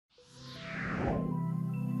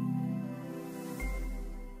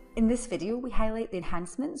In this video, we highlight the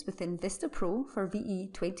enhancements within VistaPro for VE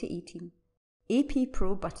 2018,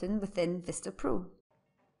 ApPro Button within VistaPro.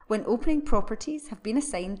 When opening properties have been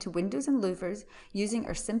assigned to windows and louvers using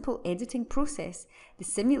our simple editing process, the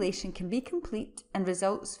simulation can be complete and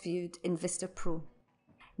results viewed in VistaPro.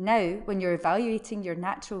 Now, when you're evaluating your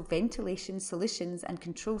natural ventilation solutions and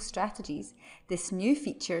control strategies, this new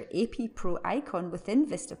feature, ApPro icon within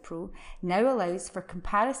VistaPro, now allows for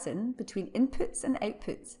comparison between inputs and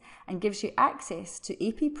outputs and gives you access to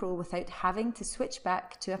ApPro without having to switch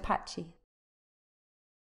back to Apache.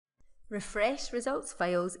 Refresh results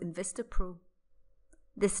files in VistaPro.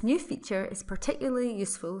 This new feature is particularly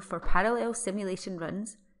useful for parallel simulation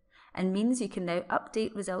runs and means you can now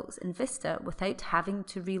update results in Vista without having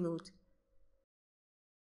to reload.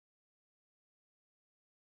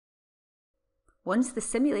 Once the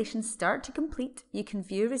simulations start to complete, you can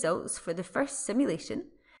view results for the first simulation.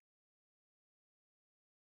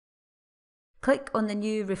 Click on the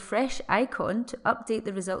new refresh icon to update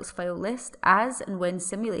the results file list as and when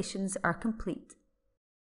simulations are complete.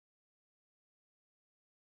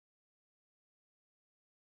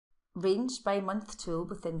 Range by month tool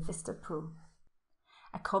within VistaPro.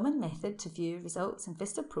 A common method to view results in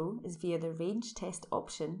VistaPro is via the range test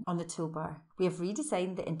option on the toolbar. We have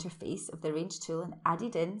redesigned the interface of the range tool and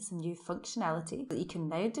added in some new functionality so that you can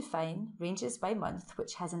now define ranges by month,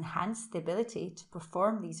 which has enhanced the ability to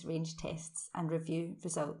perform these range tests and review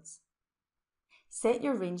results. Set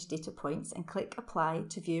your range data points and click Apply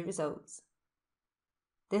to view results.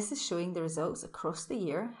 This is showing the results across the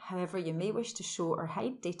year, however you may wish to show or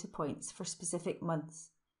hide data points for specific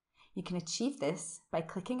months. You can achieve this by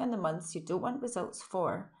clicking on the months you don't want results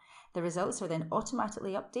for. The results are then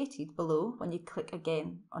automatically updated below when you click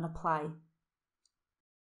again on Apply.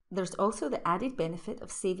 There's also the added benefit of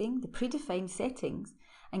saving the predefined settings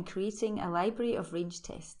and creating a library of range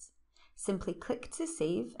tests. Simply click to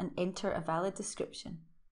save and enter a valid description.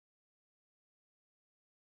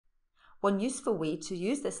 One useful way to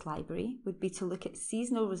use this library would be to look at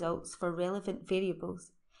seasonal results for relevant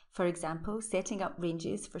variables. For example, setting up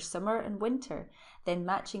ranges for summer and winter, then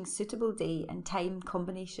matching suitable day and time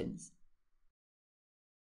combinations.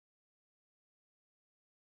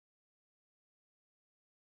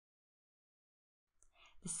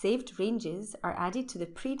 The saved ranges are added to the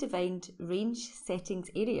predefined range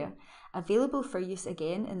settings area, available for use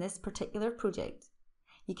again in this particular project.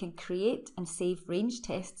 You can create and save range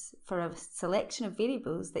tests for a selection of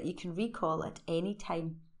variables that you can recall at any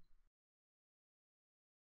time.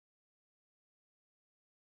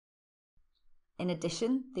 In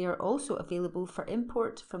addition, they are also available for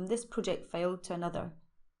import from this project file to another.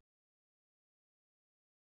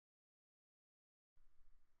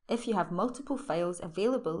 If you have multiple files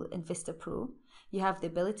available in VistaPro, you have the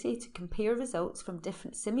ability to compare results from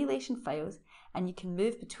different simulation files, and you can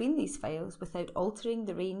move between these files without altering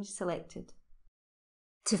the range selected.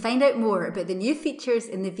 To find out more about the new features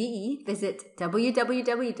in the VE, visit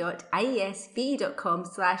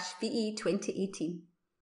www.iesve.com/VE2018.